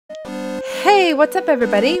Hey, what's up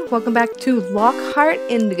everybody? Welcome back to Lockheart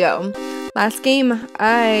Indigo. Last game,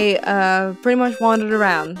 I pretty much wandered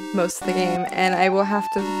around most of the game, and I will have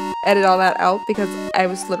to edit all that out because I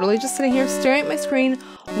was literally just sitting here staring at my screen,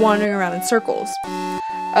 wandering around in circles.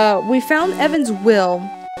 We found Evan's will,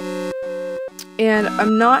 and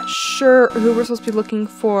I'm not sure who we're supposed to be looking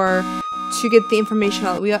for to get the information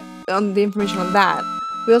on that.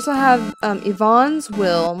 We also have Yvonne's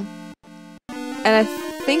will, and I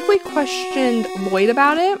think we questioned Lloyd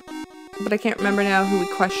about it, but I can't remember now who we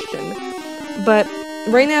questioned. But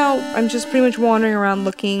right now, I'm just pretty much wandering around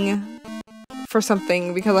looking for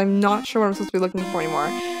something because I'm not sure what I'm supposed to be looking for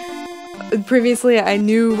anymore. Previously, I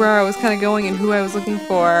knew where I was kind of going and who I was looking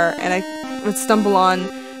for, and I would stumble on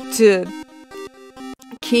to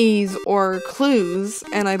keys or clues,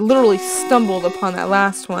 and I literally stumbled upon that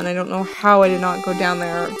last one. I don't know how I did not go down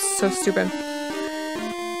there. It's so stupid.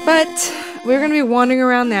 But we're gonna be wandering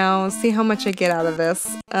around now and see how much I get out of this.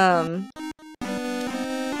 I'm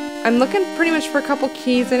looking pretty much for a couple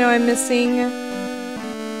keys I know I'm missing.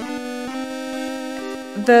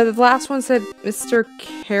 The last one said Mr.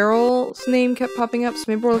 Carroll's name kept popping up, so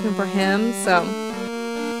maybe we're looking for him, so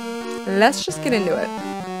let's just get into it.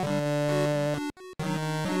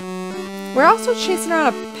 We're also chasing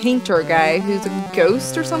around a painter guy who's a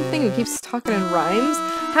ghost or something who keeps talking in rhymes.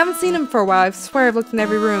 Haven't seen him for a while. I swear I've looked in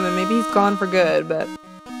every room and maybe he's gone for good, but...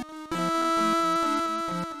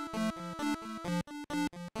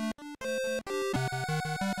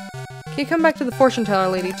 Can you come back to the fortune teller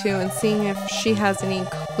lady too and seeing if she has any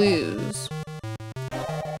clues?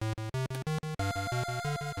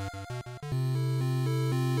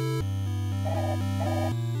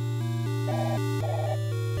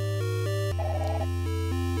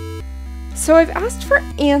 So I've asked for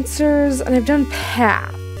answers, and I've done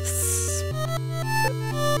paths.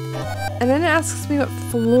 And then it asks me what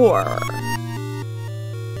floor.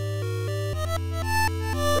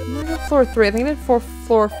 I'm gonna go floor 3. I think I did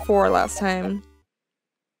floor 4 last time.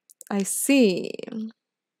 I see.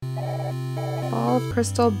 Ball of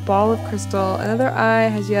crystal, ball of crystal. Another eye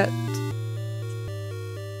has yet...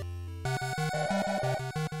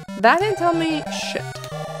 That didn't tell me shit.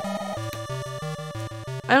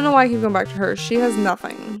 I don't know why I keep going back to her. She has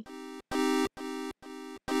nothing.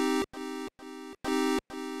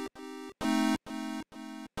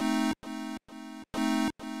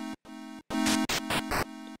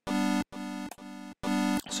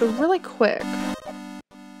 So really quick.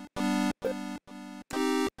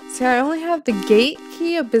 See, I only have the gate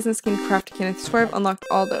key, a business key, and craft key, and I swear I've unlocked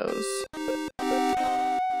all those.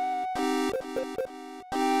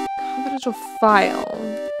 Confidential file.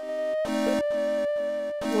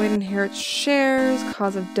 Lloyd inherits shares,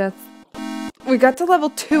 cause of death. We got to level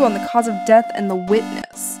 2 on the cause of death and the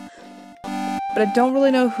witness. But I don't really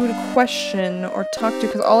know who to question or talk to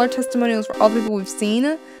because all our testimonials for all the people we've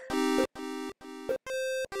seen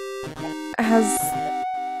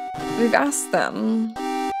we've asked them.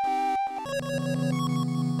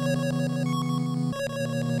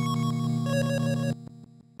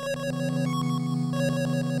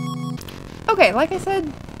 Okay, like I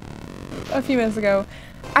said a few minutes ago,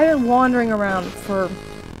 I've been wandering around for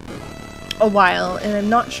a while, and I'm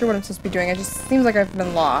not sure what I'm supposed to be doing. It just seems like I've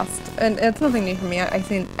been lost, and it's nothing new for me. I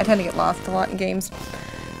tend to get lost a lot in games.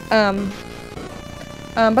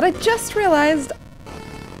 But I just realized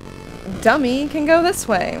dummy can go this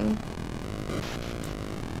way.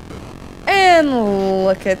 And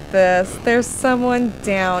look at this. There's someone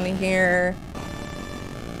down here.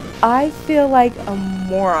 I feel like a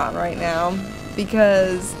moron right now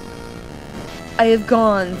because I have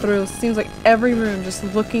gone through, seems like every room just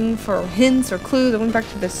looking for hints or clues. I went back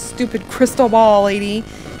to this stupid crystal ball lady,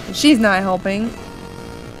 and she's not helping.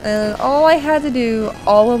 And all I had to do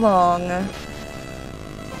all along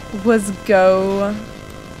was go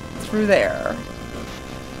through there.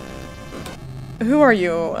 Who are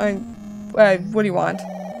you? What do you want?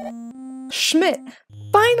 Schmidt!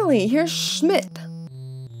 Finally! Here's Schmidt!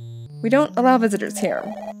 We don't allow visitors here.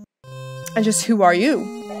 And just who are you?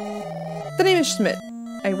 The name is Schmidt.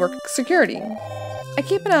 I work security. I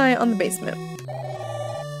keep an eye on the basement.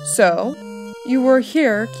 So, you were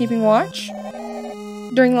here keeping watch?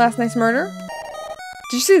 During last night's murder?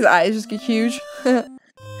 Did you see his eyes just get huge?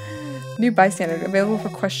 New bystander available for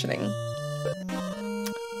questioning.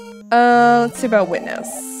 Let's see about witness.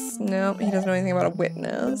 No, he doesn't know anything about a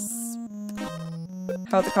witness.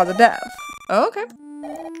 How about the cause of death? Oh, okay.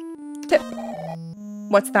 Tip.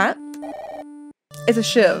 What's that? It's a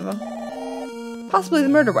shiv. Possibly the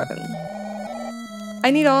murder weapon.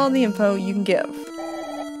 I need all the info you can give.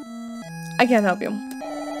 I can't help you.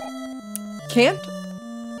 Can't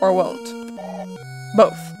or won't.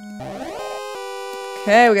 Both.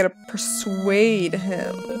 Okay, we gotta persuade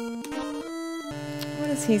him. What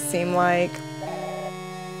does he seem like?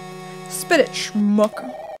 Spit it,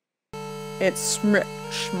 schmuck. It's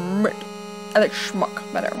schmrit. I like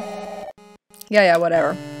schmuck better. Yeah,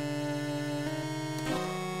 whatever.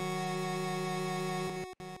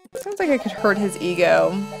 Sounds like I could hurt his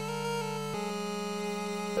ego.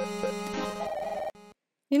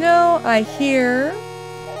 You know, I hear...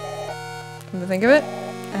 Come to think of it,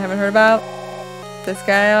 I haven't heard about this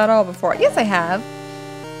guy at all before. Yes, I have.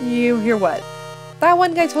 You hear what? That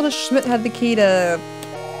one guy told us Schmidt had the key to...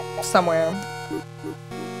 somewhere.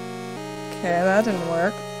 Okay, that didn't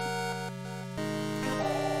work.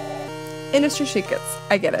 Industry secrets.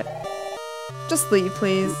 I get it. Just leave,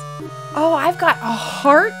 please. Oh, I've got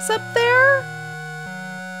hearts up there?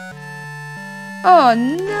 Oh,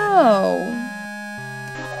 no.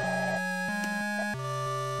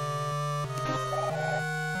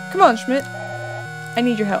 Come on, Schmidt. I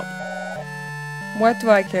need your help. What do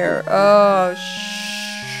I care? Oh,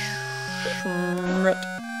 Schmidt.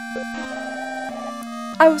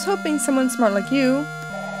 I was hoping someone smart like you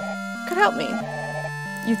could help me.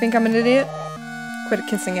 You think I'm an idiot? Quit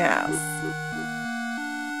kissing ass.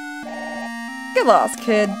 Get lost,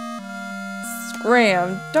 kid.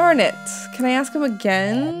 Scram. Darn it. Can I ask him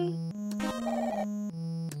again?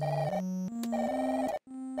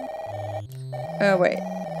 Oh, wait.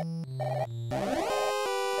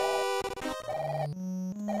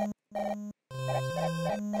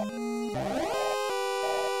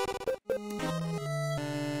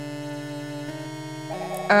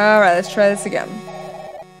 Alright, let's try this again.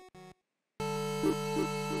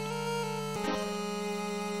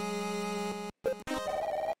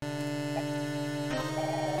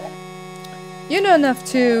 You know enough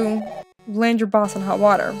to land your boss in hot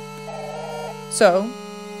water. So,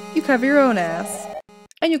 you cover your own ass,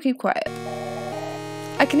 and you keep quiet.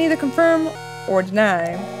 I can either confirm or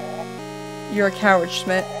deny. You're a coward,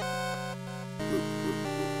 Schmidt.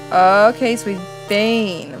 Okay, sweet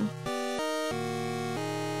Bane.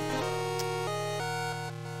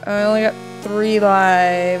 I only got 3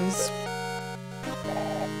 lives.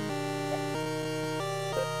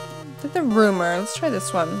 Did the rumor. Let's try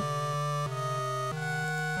this one.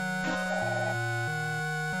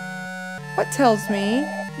 What tells me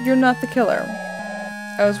you're not the killer?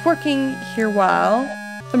 I was working here while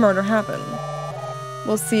the murder happened.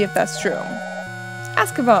 We'll see if that's true.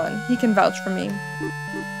 Ask Yvonne. He can vouch for me.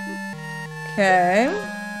 Okay.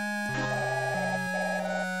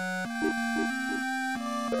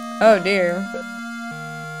 Oh dear.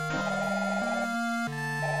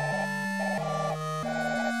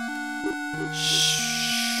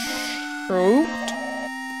 Shoot.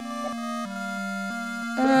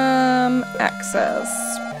 Access.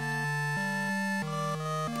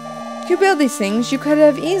 If you build these things, you could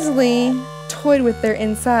have easily toyed with their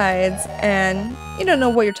insides, and you don't know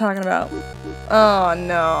what you're talking about. Oh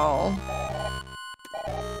no.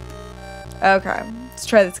 Okay, let's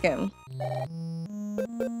try this again.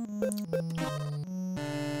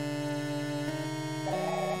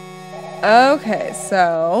 Okay,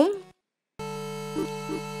 so...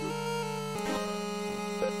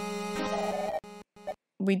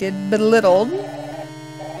 we did belittled.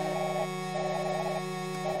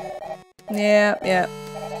 Yep,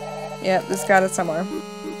 this got it somewhere.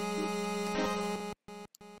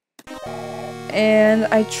 And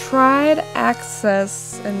I tried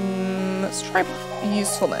access, and let's try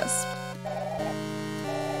usefulness.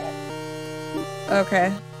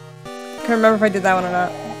 Okay. Can't remember if I did that one or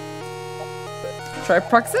not. Try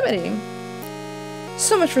proximity.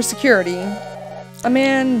 So much for security. A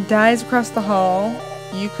man dies across the hall.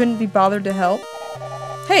 You couldn't be bothered to help?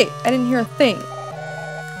 Hey, I didn't hear a thing.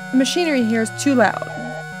 The machinery here is too loud.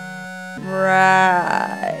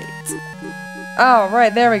 Right. Oh,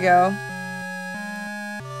 right, there we go.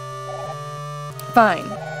 Fine.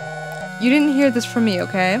 You didn't hear this from me,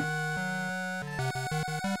 okay?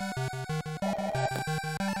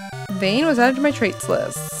 Vane was added to my traits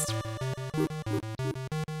list.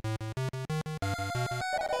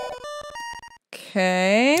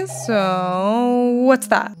 Okay, so... what's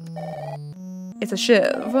that? It's a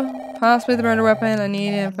shiv. Possibly the murder weapon I need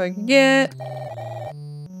if I can get.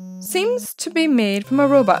 Seems to be made from a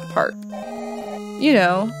robot part. You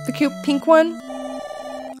know, the cute pink one?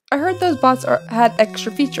 I heard those bots had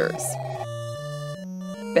extra features.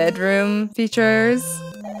 Bedroom features?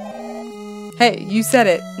 Hey, you said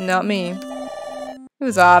it, not me. It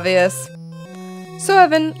was obvious. So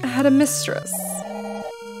Evan had a mistress.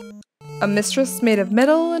 A mistress made of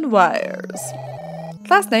metal and wires.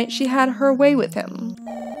 Last night she had her way with him.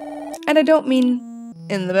 And I don't mean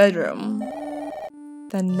in the bedroom.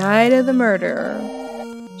 The night of the murder,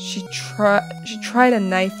 she tried a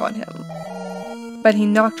knife on him, but he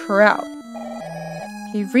knocked her out.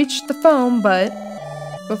 He reached the phone, but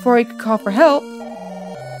before he could call for help,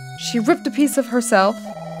 she ripped a piece of herself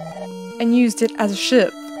and used it as a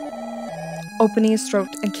shiv, opening his throat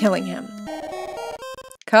and killing him.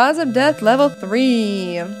 Cause of death level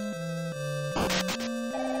 3.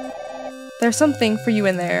 There's something for you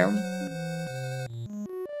in there.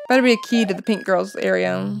 Better be a key to the pink girl's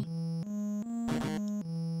area.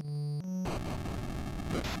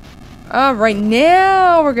 Alright,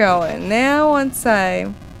 now we're going. Now once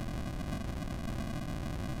there's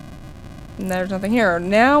nothing here.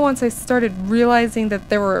 Now once I started realizing that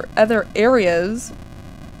there were other areas.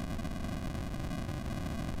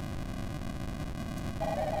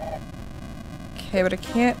 Okay, but I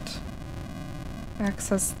can't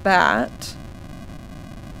access that.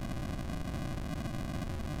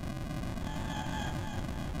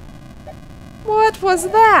 What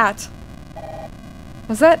was that?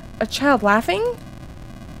 Was that a child laughing?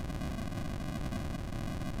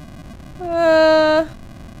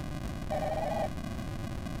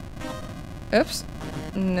 Oops.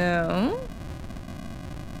 No.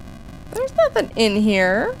 There's nothing in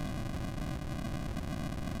here.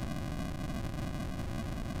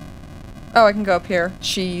 Oh, I can go up here.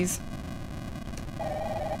 Cheese.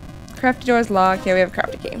 Crafty door is locked. Yeah, we have a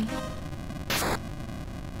crafty key.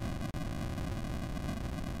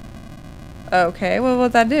 Okay, well,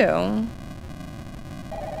 what'd that do?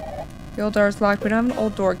 The old door is locked. We don't have an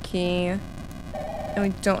old door key. And we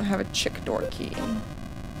don't have a chick door key.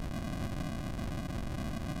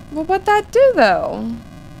 Well, what'd that do, though?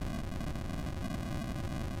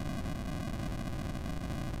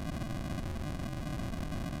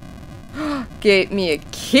 Gave me a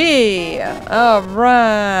key!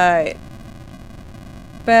 Alright.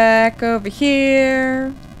 Back over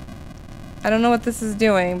here. I don't know what this is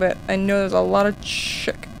doing, but I know there's a lot of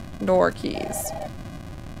chick door keys.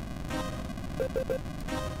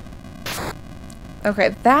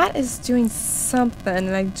 Okay, that is doing something,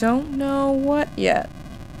 and I don't know what yet.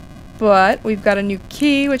 But we've got a new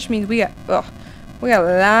key, which means we got a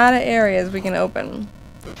lot of areas we can open.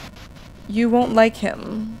 You won't like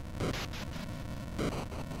him.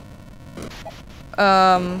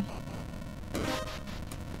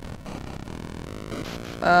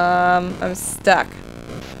 I'm stuck.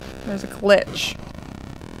 There's a glitch.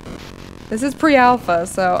 This is pre-alpha,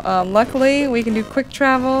 so, luckily we can do quick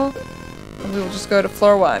travel. And we will just go to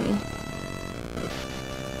floor 1.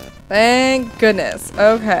 Thank goodness.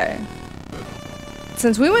 Okay.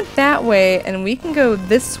 Since we went that way, and we can go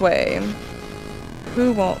this way,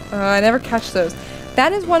 who won't? I never catch those.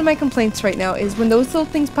 That is one of my complaints right now, is when those little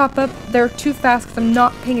things pop up, they're too fast because I'm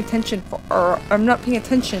not paying attention I'm not paying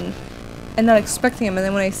attention and not expecting them, and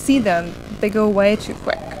then when I see them, they go away too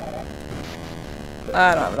quick.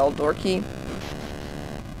 I don't have an old door key.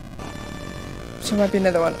 So there might be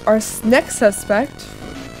another one. Our next suspect.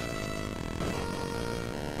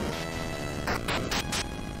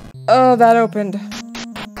 Oh, that opened.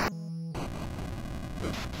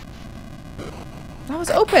 That was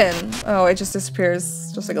open. Oh, it just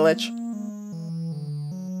disappears. Just like a glitch.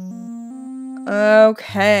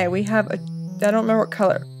 Okay, we have a... I don't remember what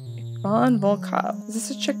color. Evan Volkov. Is this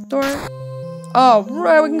a chick door? Oh,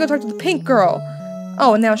 right, we can go talk to the pink girl.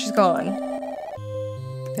 Oh, and now she's gone.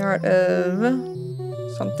 The art of...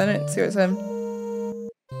 something. I didn't see what it said.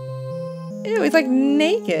 Ew, he's like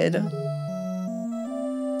naked.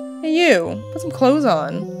 Hey, you. Put some clothes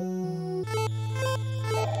on.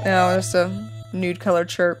 No, just a nude colored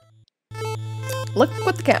shirt. Look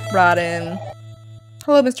what the cat brought in.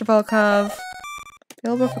 Hello, Mr. Volkov.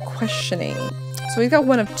 Available for questioning. So we've got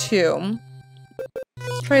one of 2.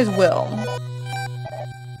 Let's try his will.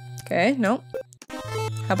 Okay, nope.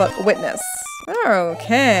 How about a witness?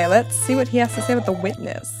 Okay, let's see what he has to say about the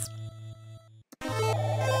witness.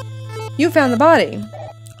 You found the body.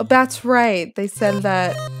 Oh, that's right. They said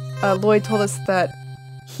that Lloyd told us that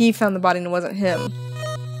he found the body and it wasn't him.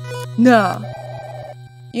 Nah.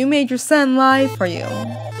 You made your son lie for you.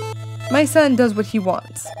 My son does what he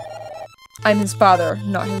wants. I'm his father,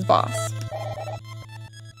 not his boss.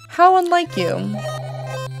 How unlike you.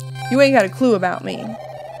 You ain't got a clue about me.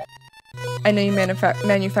 I know you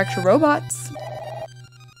manufacture robots.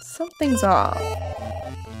 Something's off.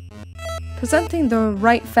 Presenting the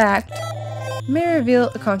right fact may reveal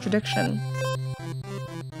a contradiction.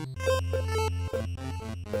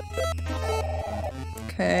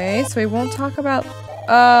 Okay, so we won't talk about...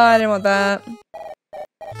 I didn't want that.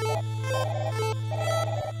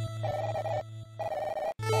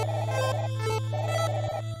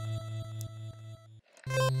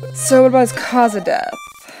 So what about his cause of death?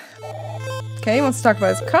 Okay, he wants to talk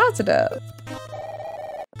about his cause of death.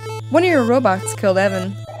 One of your robots killed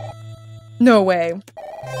Evan. No way.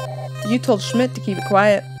 You told Schmidt to keep it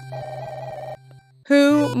quiet.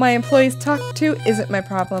 Who my employees talk to isn't my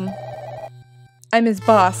problem. I'm his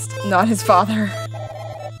boss, not his father.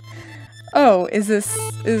 Oh, is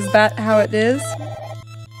that how it is?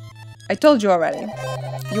 I told you already.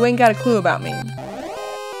 You ain't got a clue about me.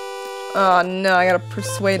 Oh no, I gotta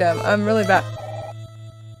persuade him. I'm really bad.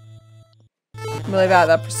 I'm really bad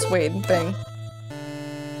at that persuade thing.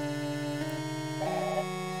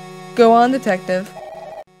 Go on, detective.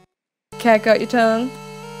 Cat got your tongue?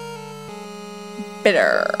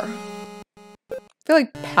 Bitter. I feel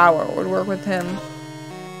like power would work with him.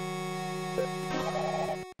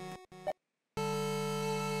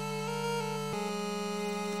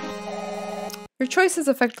 Your choices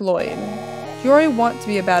affect Lloyd. Do you already want to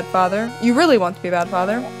be a bad father? You really want to be a bad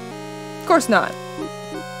father? Of course not.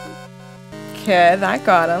 Okay, that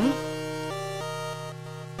got him.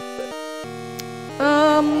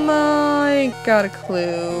 I got a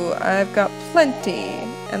clue. I've got plenty.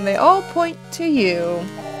 And they all point to you.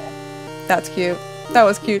 That's cute. That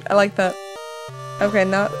was cute. I like that. Okay,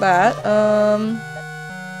 not that.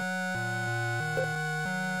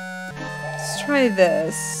 Let's try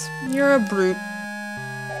this. You're a brute.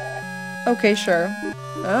 Okay, sure.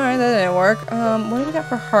 Alright, that didn't work. What do we got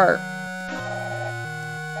for heart?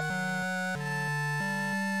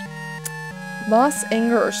 Loss,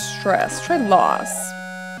 anger, or stress? Try loss.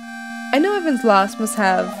 I know Evan's loss must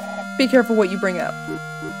have... Be careful what you bring up.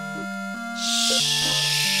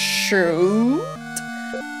 Shoot.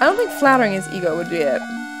 I don't think flattering his ego would be it.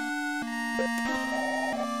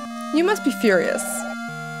 You must be furious.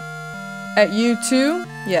 At you too?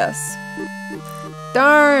 Yes.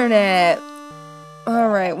 Darn it.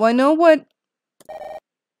 Alright, well I know what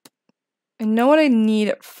I need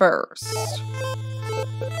at first.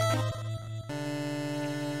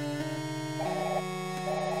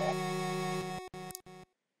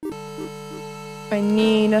 I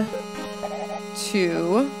need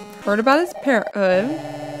to heard about his parenthood,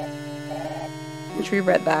 which we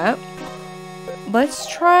read that. Let's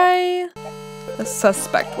try the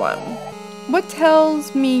suspect one. What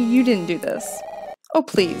tells me you didn't do this? Oh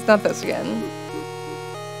please, not this again.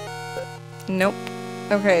 Nope.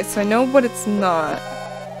 Okay, so I know what it's not.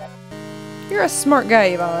 You're a smart guy,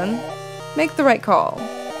 Yvonne. Make the right call.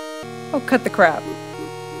 Oh, cut the crap.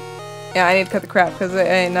 Yeah, I need to cut the crap because I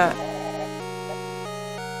ain't not.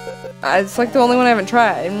 It's like the only one I haven't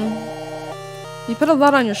tried. You put a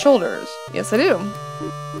lot on your shoulders. Yes, I do.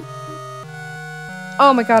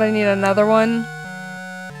 Oh my god, I need another one.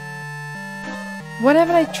 What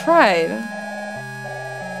haven't I tried?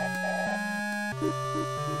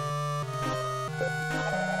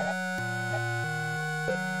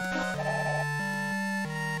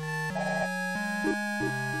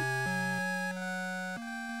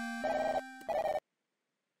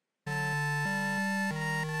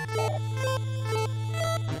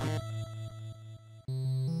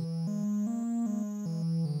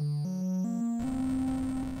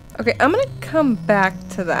 Okay, I'm gonna come back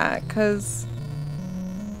to that, because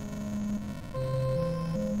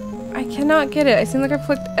I cannot get it. I seem like I've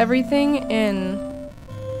clicked everything and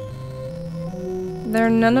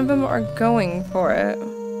none of them are going for it.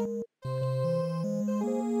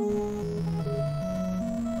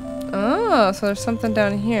 Oh, so there's something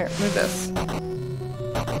down here. Move this.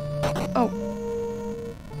 Oh.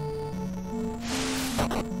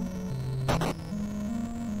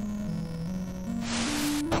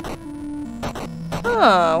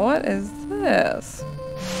 Oh, what is this?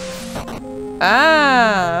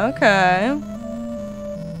 Ah, okay.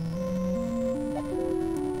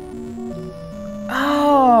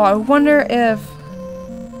 Oh, I wonder if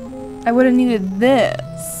I would have needed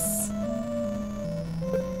this.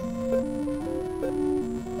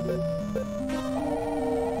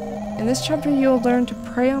 In this chapter, you'll learn to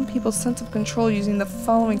prey on people's sense of control using the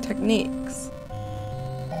following techniques.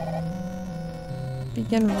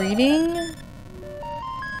 Begin reading.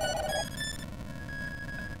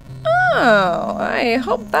 Oh, I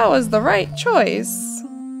hope that was the right choice.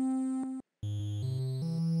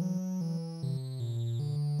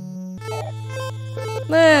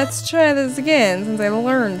 Let's try this again since I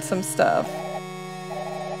learned some stuff.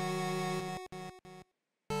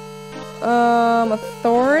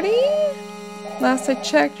 Authority? Last I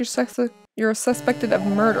checked, you're suspected of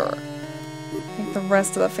murder. Like the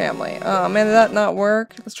rest of the family. Oh man, did that not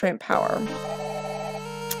work? Let's try power.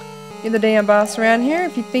 You're the damn boss around here.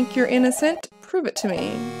 If you think you're innocent, prove it to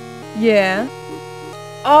me. Yeah.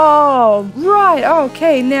 Oh, right.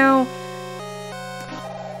 Okay, now.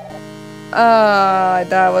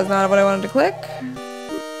 That was not what I wanted to click.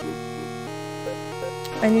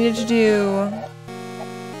 I needed to do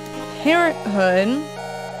Parenthood.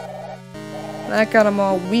 That got them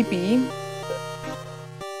all weepy.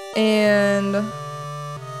 And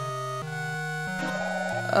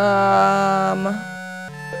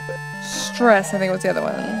Stress, I think was the other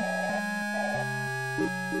one.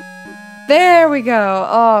 There we go.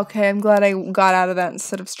 Oh, okay, I'm glad I got out of that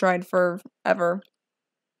instead of Stride forever.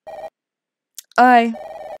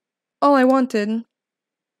 All I wanted.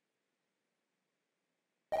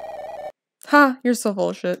 Ha, you're so full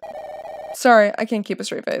of shit. Sorry, I can't keep a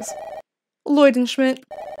straight face. Lloyd and Schmidt.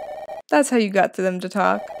 That's how you got to them to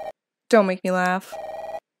talk. Don't make me laugh.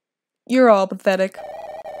 You're all pathetic.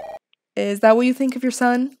 Is that what you think of your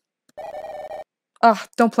son? Ugh,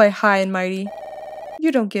 don't play high and mighty.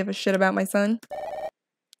 You don't give a shit about my son.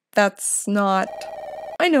 That's not...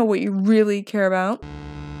 I know what you really care about.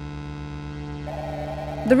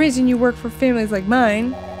 The reason you work for families like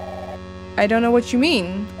mine. I don't know what you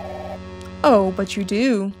mean. Oh, but you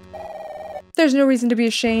do. There's no reason to be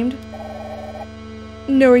ashamed.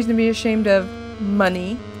 No reason to be ashamed of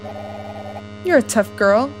money. You're a tough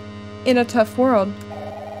girl in a tough world.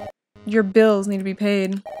 Your bills need to be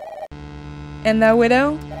paid. And that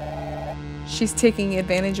widow? She's taking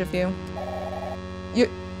advantage of you.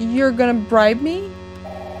 You're gonna bribe me?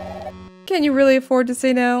 Can you really afford to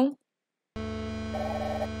say no?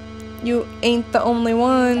 You ain't the only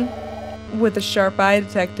one with a sharp eye,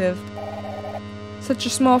 detective. Such a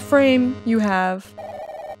small frame you have,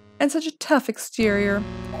 and such a tough exterior.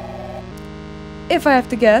 If I have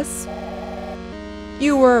to guess,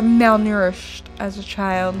 you were malnourished as a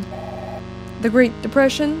child. The Great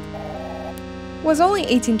Depression was only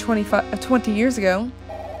 20 years ago.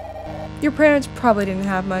 Your parents probably didn't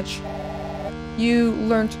have much. You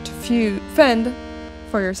learned to fend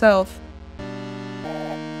for yourself.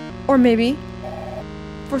 Or maybe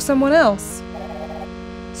for someone else.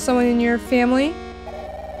 Someone in your family.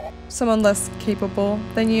 Someone less capable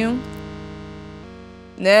than you.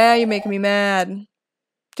 Nah, you're making me mad.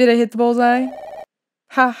 Did I hit the bullseye?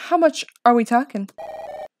 How much are we talking?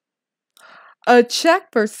 A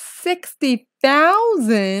check for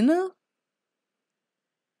 $60,000?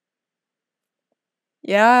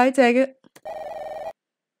 Yeah, I take it.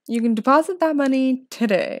 You can deposit that money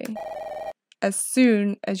today. As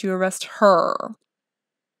soon as you arrest her.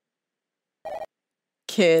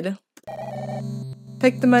 Kid.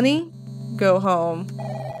 Take the money, go home.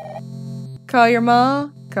 Call your ma,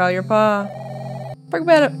 call your pa.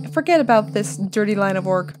 Forget about this dirty line of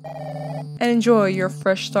work. And enjoy your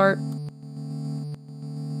fresh start.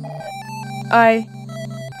 Alright.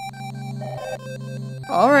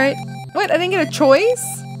 What, I didn't get a choice?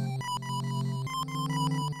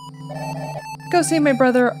 Go see my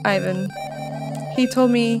brother, Ivan. He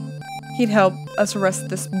told me he'd help us arrest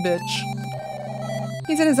this bitch.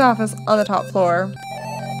 He's in his office on the top floor.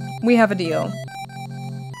 We have a deal.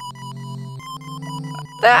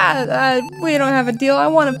 We don't have a deal. I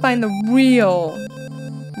want to find the real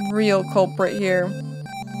culprit here.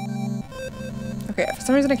 Okay, for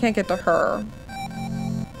some reason I can't get to her.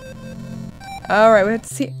 Alright, we have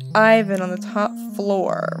to see Ivan on the top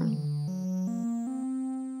floor.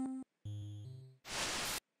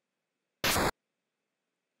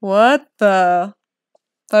 What the?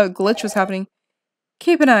 Thought a glitch was happening.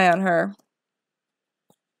 Keep an eye on her.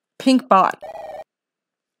 Pink bot.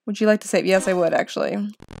 Would you like to save? Yes, I would, actually.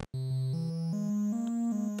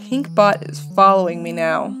 Pink bot is following me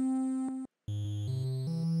now.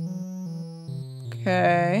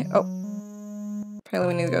 Okay. Oh.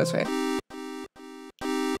 Apparently we need to go this way.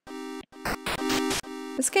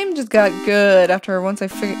 This game just got good after once I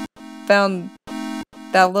found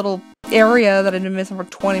that little area that I'd been missing for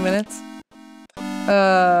 20 minutes.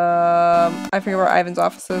 I forget where Ivan's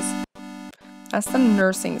office is. That's the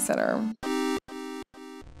nursing center.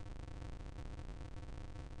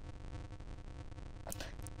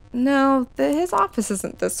 No, his office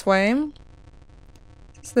isn't this way.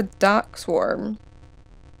 It's the docks ward.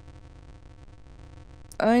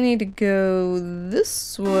 I need to go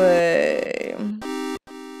this way.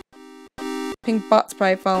 Pink bot's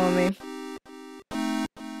probably following me.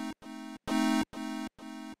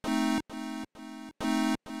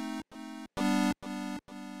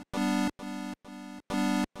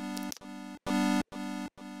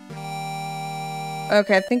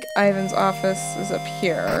 Okay, I think Ivan's office is up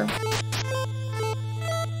here.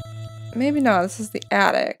 Maybe not, this is the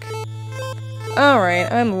attic. Alright,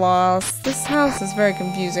 I'm lost. This house is very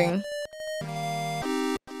confusing.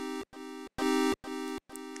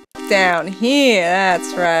 down here,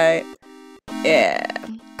 that's right. Yeah.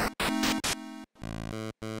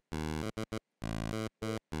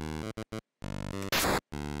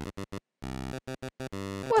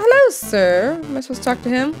 Well, hello, sir. Am I supposed to talk to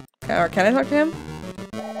him? Or can I talk to him?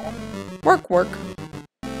 Work.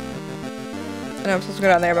 I know I'm supposed to go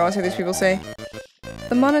down there, but I want to see what these people say.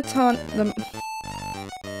 The monotone...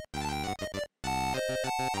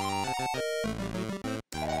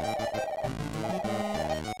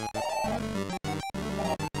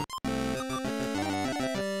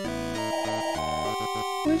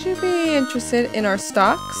 Would you be interested in our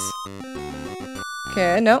stocks?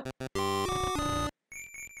 Okay, no.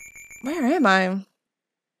 Where am I?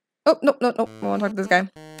 Oh, nope. I want to talk to this guy.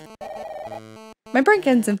 My break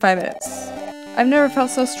ends in 5 minutes. I've never felt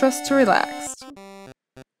so stressed or relaxed.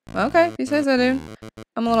 Okay, if you say so, dude.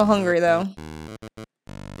 I'm a little hungry, though.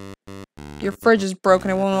 Your fridge is broken,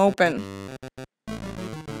 it won't open.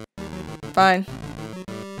 Fine.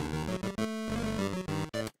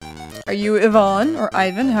 Are you Ivan, or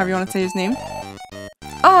Ivan, however you want to say his name?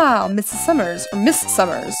 Ah, Mrs. Summers, or Miss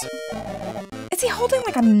Summers. Is he holding,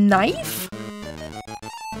 like, a knife?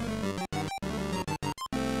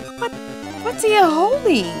 What's he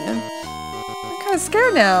holding? I'm kind of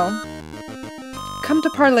scared now. Come to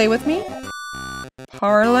parley with me?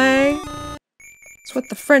 Parley? That's what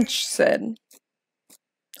the French said.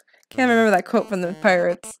 Can't remember that quote from the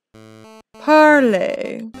pirates.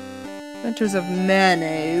 Parley. Ventures of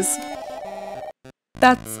mayonnaise.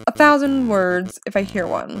 That's 1,000 words if I hear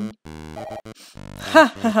one. Ha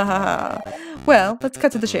ha ha ha. Well, let's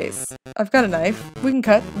cut to the chase. I've got a knife. We can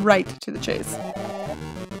cut right to the chase.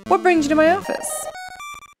 What brings you to my office?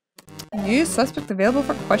 New suspect available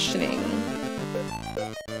for questioning.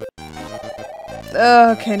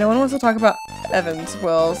 Okay, no one wants to talk about Evan's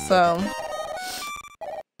will, so...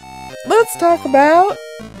 Let's talk about...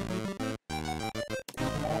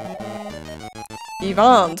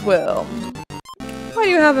 Yvonne's will. Why do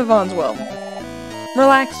you have Yvonne's will?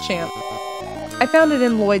 Relax, champ. I found it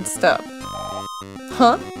in Lloyd's stuff.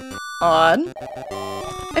 Huh? Odd.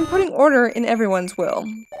 I'm putting order in everyone's will.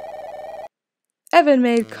 Evan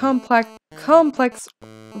made complex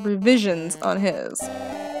revisions on his,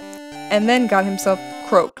 and then got himself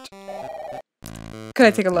croaked. Could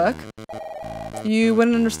I take a look? You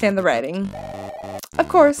wouldn't understand the writing. Of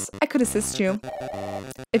course, I could assist you,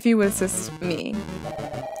 if you would assist me.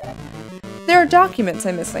 There are documents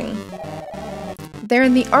I'm missing. They're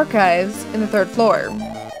in the archives in the 3rd floor.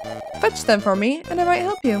 Fetch them for me, and I might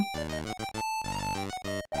help you.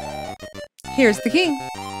 Here's the key.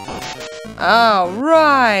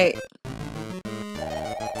 Alright.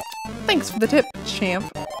 Thanks for the tip,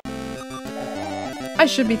 champ. I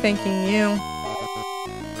should be thanking you.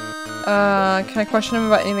 Can I question him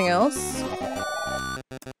about anything else?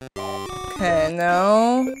 Okay,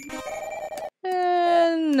 no.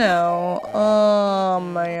 No. Oh,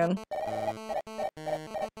 man.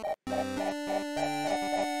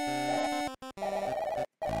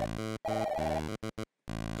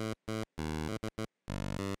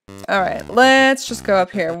 Alright, let's just go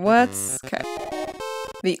up here. Okay.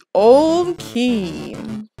 The old key.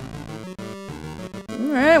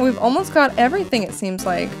 Alright, we've almost got everything, it seems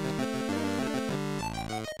like.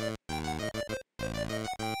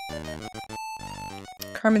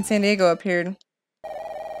 Carmen Sandiego appeared.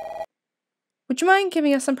 Would you mind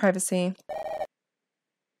giving us some privacy?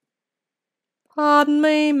 Pardon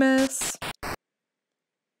me, miss.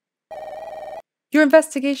 Your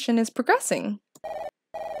investigation is progressing.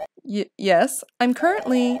 Yes, I'm glad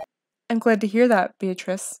to hear that,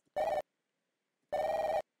 Beatrice.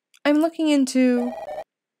 I'm looking into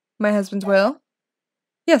my husband's will.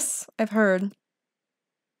 Yes, I've heard.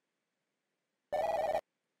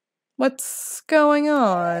 What's going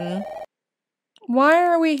on? What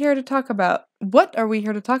are we here to talk about,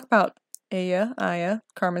 Aya,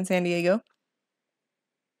 Carmen Sandiego?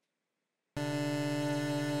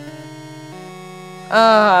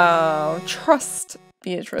 Oh, trust,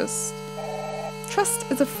 Beatrice. Trust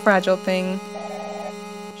is a fragile thing.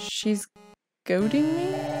 She's goading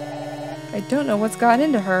me? I don't know what's gotten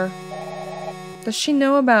into her. Does she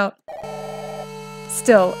know about...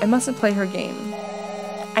 Still, I mustn't play her game.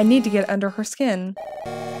 I need to get under her skin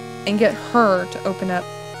and get her to open up.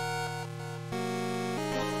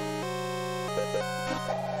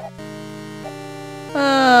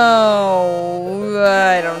 Oh,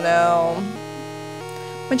 I don't know.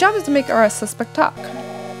 My job is to make our suspect talk.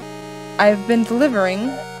 I've been delivering...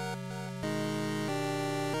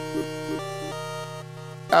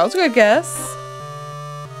 That was a good guess.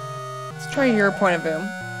 Let's try your point of view.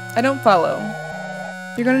 I don't follow.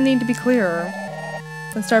 You're gonna need to be clearer.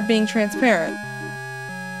 and start being transparent.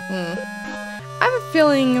 I have a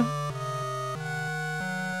feeling...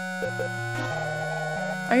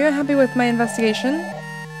 Are you unhappy with my investigation?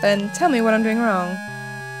 Then tell me what I'm doing wrong.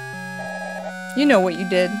 You know what you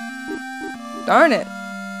did. Darn it.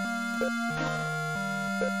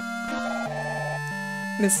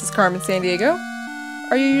 Mrs. Carmen Sandiego,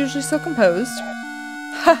 are you usually so composed?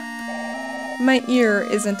 Ha! My ear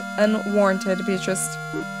isn't unwarranted, Beatrice.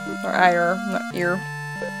 Or ire, not ear.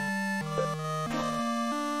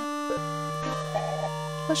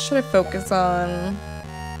 What should I focus on?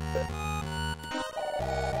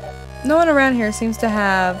 No one around here seems to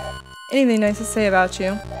have anything nice to say about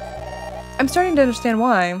you. I'm starting to understand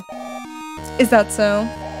why. Is that so?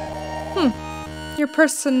 Your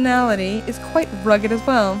personality is quite rugged as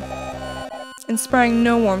well, inspiring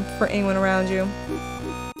no warmth for anyone around you.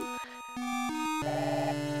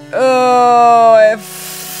 Oh, I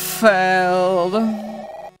failed.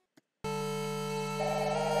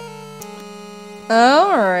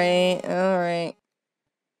 Alright.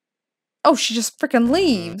 Oh, she just freaking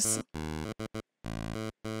leaves.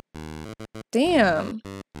 Damn.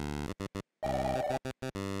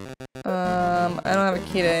 I don't have a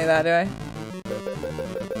key to any of that, do I?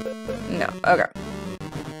 No, okay.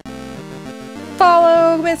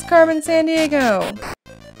 Follow Miss Carmen Sandiego!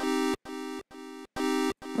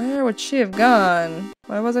 Where would she have gone?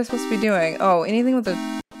 What was I supposed to be doing? Oh, anything with a...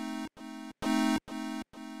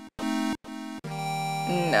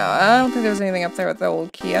 No, I don't think there was anything up there with the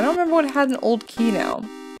old key. I don't remember what had an old key now.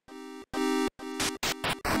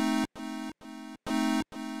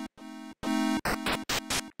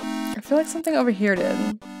 I feel like something over here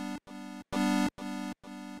did.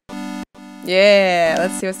 Yeah,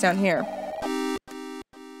 let's see what's down here.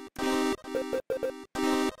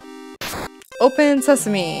 Open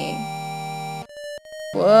sesame.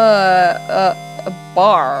 What? A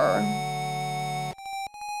bar.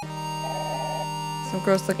 Some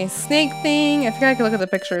gross looking snake thing. I think I can look at the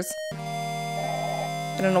pictures.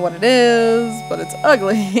 I don't know what it is, but it's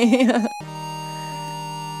ugly.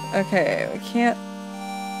 Okay, we can't.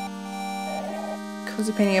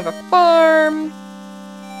 Cozy painting of a farm.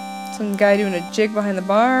 Some guy doing a jig behind the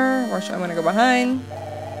bar. Or I'm gonna go behind.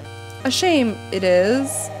 A shame it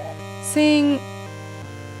is. Seeing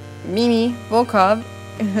Mimi Volkov,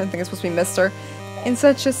 I think it's supposed to be Mr., in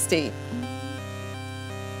such a state.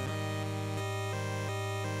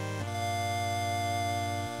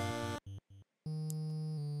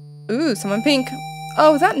 Ooh, someone pink.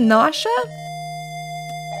 Oh, is that Nasha?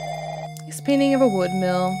 He's painting of a wood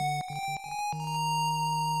mill.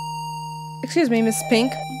 Excuse me, Miss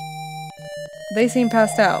Pink. They seem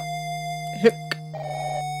passed out. Hick.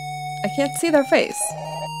 I can't see their face.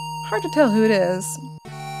 Hard to tell who it is.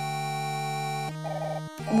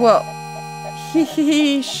 Well,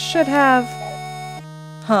 he should have...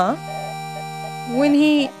 Huh? When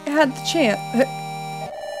he had the chance...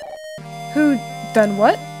 Who done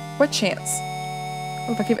what? What chance?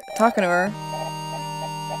 Oh, if I keep talking to her.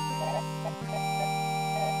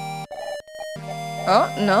 Oh,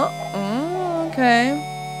 no. Okay.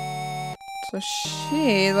 So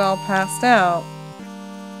she's all passed out.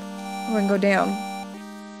 Oh, I can go down.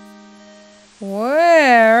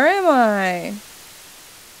 Where am I?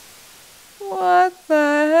 What the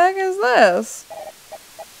heck is this?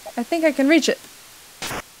 I think I can reach it.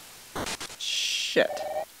 Shit.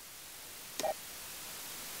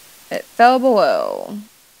 It fell below.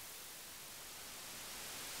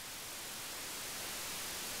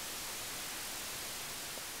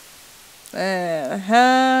 And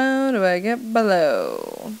how do I get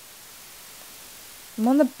below? I'm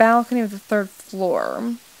on the balcony of the 3rd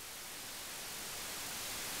floor.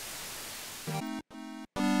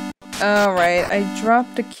 Alright, I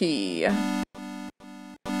dropped a key.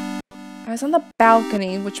 I was on the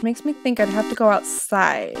balcony, which makes me think I'd have to go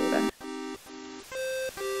outside.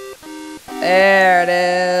 There it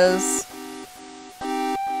is.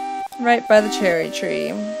 Right by the cherry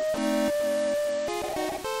tree.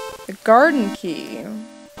 The garden key.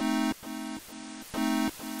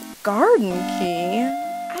 Garden key?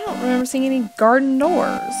 I don't remember seeing any garden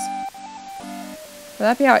doors. Would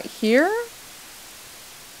that be out here?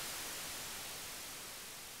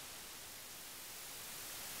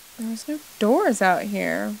 There's no doors out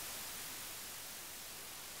here.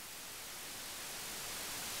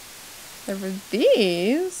 There were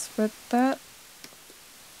these, but that...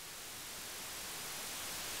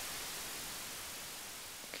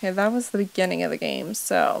 Okay, that was the beginning of the game,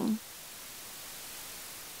 so...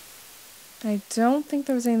 I don't think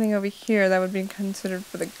there was anything over here that would be considered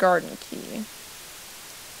for the garden key.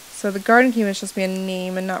 So the garden key must just be a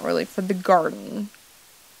name and not really for the garden.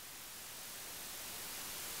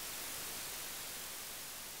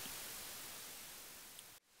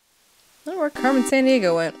 where Carmen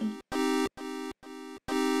Sandiego went.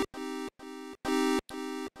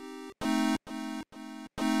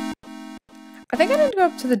 I think I need to go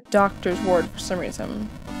up to the doctor's ward for some reason.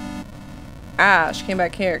 Ah, she came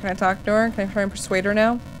back here. Can I talk to her? Can I try and persuade her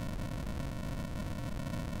now?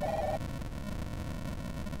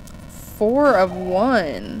 4 of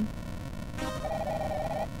 1.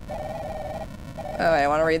 Oh, I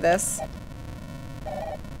want to read this.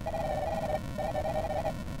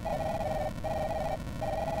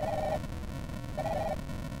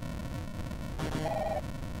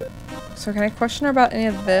 So can I question her about any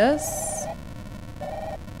of this?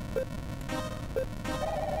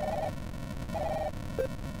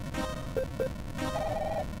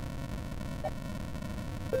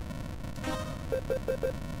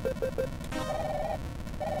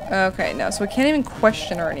 Okay, no, so we can't even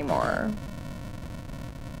question her anymore.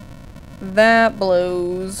 That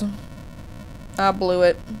blows. I blew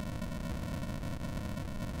it.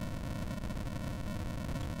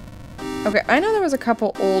 Okay, I know there was a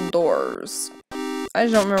couple old doors. I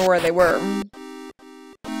just don't remember where they were.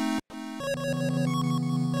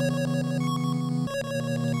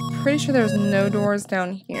 Pretty sure there was no doors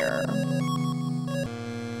down here.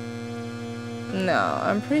 No,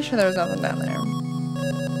 I'm pretty sure there was nothing down there.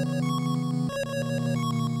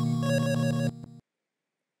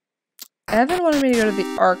 Evan wanted me to go to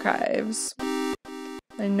the archives.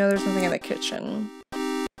 I know there's nothing in the kitchen.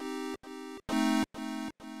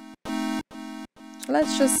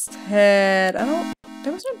 Let's just head...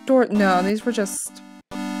 There was no door... No, these were just...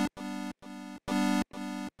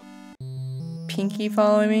 Pinky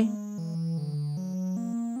following me.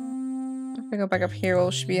 If I go back up here,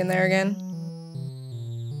 will she be in there again?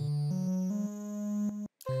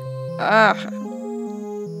 Ah!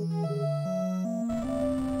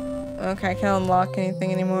 Okay, I can't unlock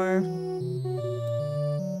anything anymore.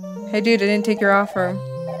 Hey dude, I didn't take your offer.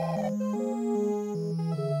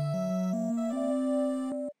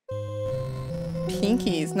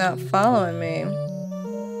 Pinky's not following me.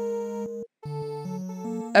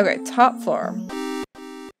 Okay, top floor.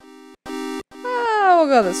 Ah, we'll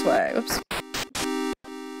go this way. Oops.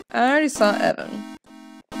 I already saw Evan.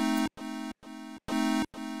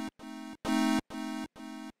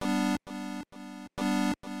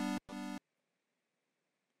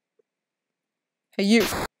 Hey, you.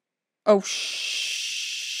 Oh,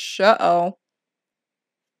 uh-oh.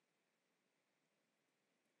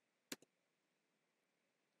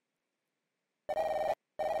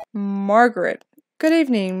 Margaret. Good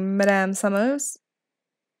evening, Madame Summers.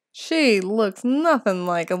 She looks nothing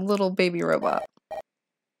like a little baby robot.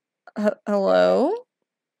 Hello?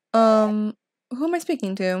 Who am I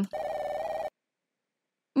speaking to?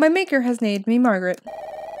 My maker has named me Margaret.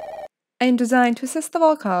 I am designed to assist the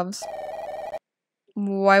Volkovs.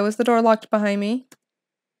 Why was the door locked behind me?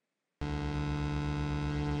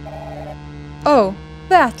 Oh,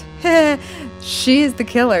 that! She's the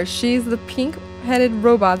killer. She's the pink-headed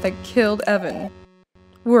robot that killed Evan.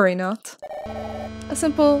 Worry not. A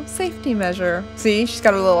simple safety measure. See, she's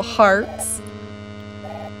got her little hearts.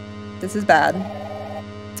 This is bad.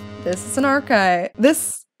 This is an archive.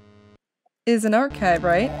 This is an archive,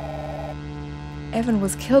 right? Evan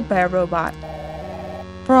was killed by a robot.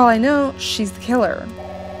 For all I know, she's the killer.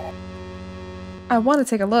 I want to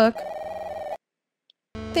take a look.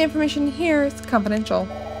 The information here is confidential.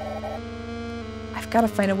 I've got to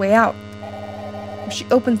find a way out. If she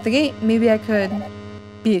opens the gate, maybe I could...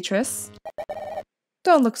 Beatris?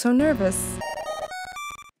 Don't look so nervous.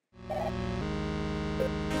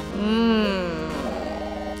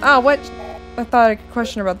 Oh, what? I thought I could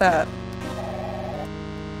question her about that.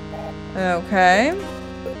 Okay.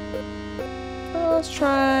 Let's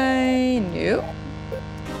try... Nope.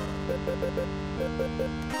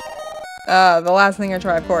 The last thing I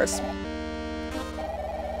try, of course.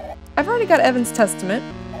 I've already got Evan's testament.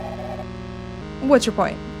 What's your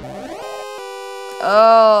point?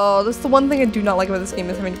 Oh, that's the one thing I do not like about this game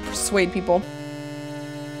is having to persuade people.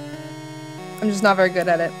 I'm just not very good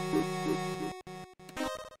at it.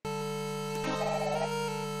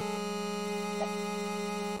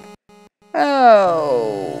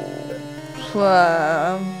 Oh.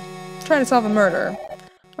 Trying to solve a murder.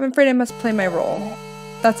 I'm afraid I must play my role.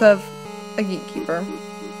 That's of a gatekeeper.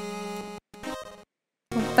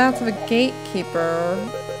 Well, that's of a gatekeeper.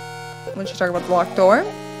 When she talk about the locked door?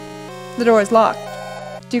 The door is locked.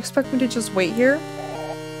 Do you expect me to just wait here?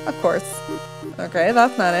 Of course. Okay,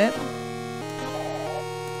 that's not it.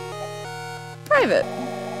 Private.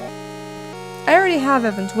 I already have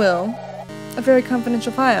Evan's will. A very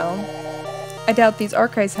confidential file. I doubt these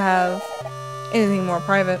archives have anything more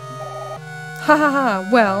private. Ha ha ha,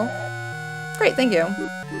 well, Great, thank you.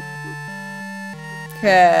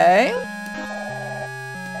 Okay.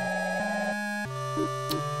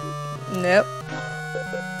 Nope.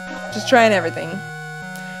 Just trying everything.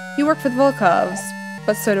 You work for the Volkovs,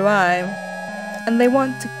 but so do I. And they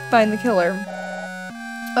want to find the killer.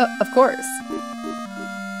 Of course.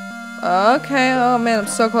 Okay, oh man, I'm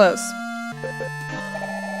so close.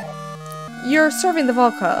 You're serving the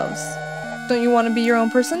Volkovs. Don't you want to be your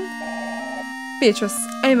own person? Beatris,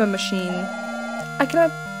 I am a machine. I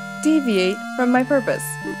cannot deviate from my purpose.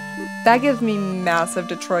 That gives me massive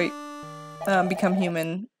Detroit Become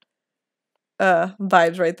Human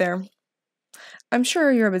vibes right there. I'm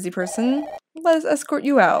sure you're a busy person. Let us escort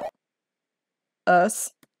you out.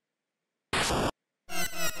 Us.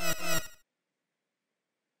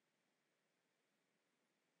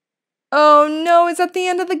 Oh no, is that the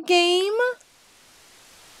end of the game?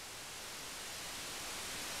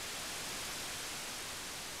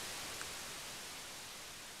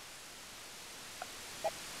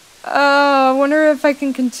 I wonder if I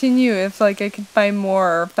can continue, if like I could buy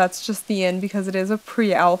more, or if that's just the end because it is a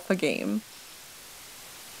pre-alpha game.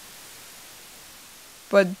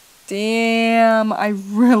 But damn, I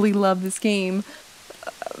really love this game.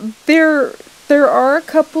 There are a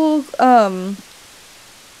couple,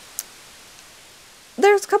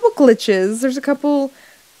 there's a couple glitches, there's a couple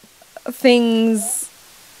things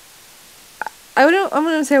I'm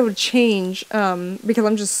gonna say I would change, because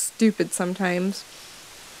I'm just stupid sometimes.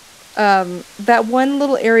 That one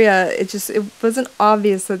little area, it wasn't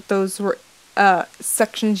obvious that those were,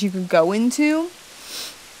 sections you could go into.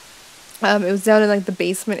 It was down in, like, the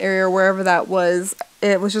basement area or wherever that was.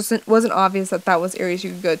 It wasn't obvious that that was areas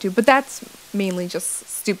you could go to, but that's mainly just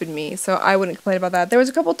stupid me, so I wouldn't complain about that. There was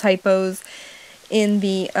a couple typos in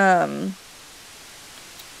the,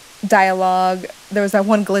 dialogue. There was that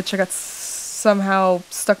one glitch I got somehow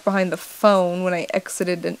stuck behind the phone when I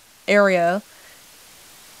exited an area.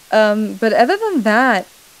 But other than that,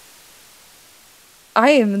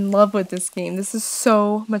 I am in love with this game. This is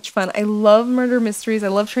so much fun. I love murder mysteries. I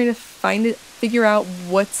love trying to figure out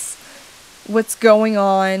what's going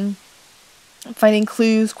on, finding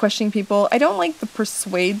clues, questioning people. I don't like the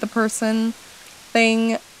persuade the person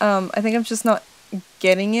thing. I think I'm just not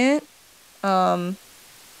getting it.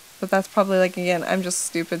 But that's probably, like, again, I'm just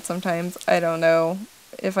stupid sometimes. I don't know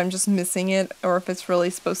if I'm just missing it or if it's really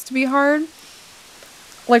supposed to be hard.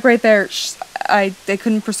 Like right there, I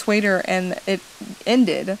couldn't persuade her and it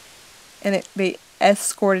ended, and they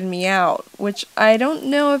escorted me out, which I don't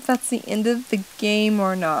know if that's the end of the game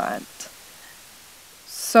or not.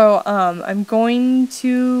 So I'm going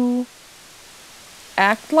to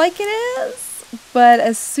act like it is, but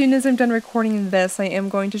as soon as I'm done recording this, I am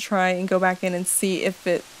going to try and go back in and see if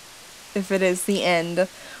it is the end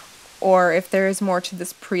or if there is more to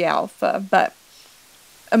this pre-alpha. But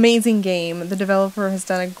amazing game. The developer has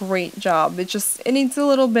done a great job. It needs a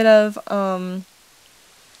little bit of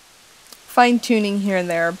fine-tuning here and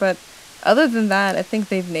there, but other than that, I think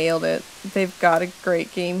they've nailed it. They've got a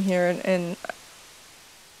great game here, and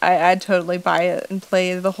I'd totally buy it and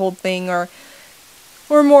play the whole thing or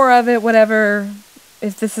more of it, whatever.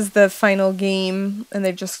 If this is the final game and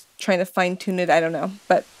they're just trying to fine-tune it, I don't know.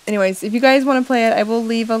 But anyways, if you guys want to play it, I will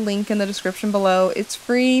leave a link in the description below. It's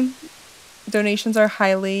free. Donations are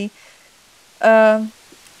highly, not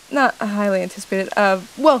highly anticipated,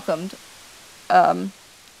 welcomed.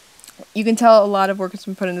 You can tell a lot of work has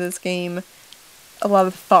been put into this game, a lot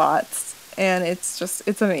of thoughts, and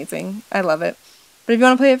it's amazing. I love it. But if you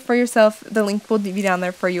want to play it for yourself, the link will be down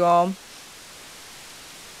there for you all.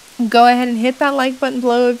 Go ahead and hit that like button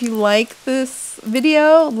below if you like this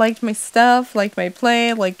video, liked my stuff, liked my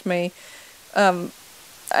play, liked my,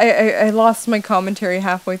 I lost my commentary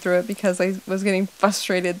halfway through it because I was getting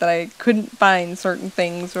frustrated that I couldn't find certain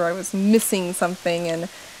things or I was missing something, and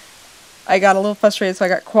I got a little frustrated, so I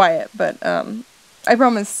got quiet. But I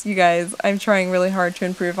promise you guys, I'm trying really hard to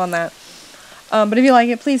improve on that. But if you like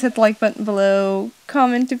it, please hit the like button below.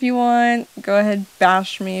 Comment if you want. Go ahead,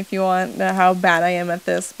 bash me if you want, how bad I am at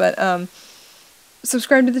this. But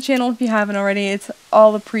subscribe to the channel if you haven't already. It's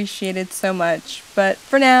all appreciated so much. But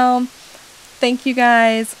for now, thank you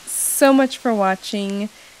guys so much for watching,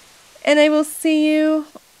 and I will see you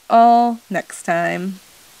all next time.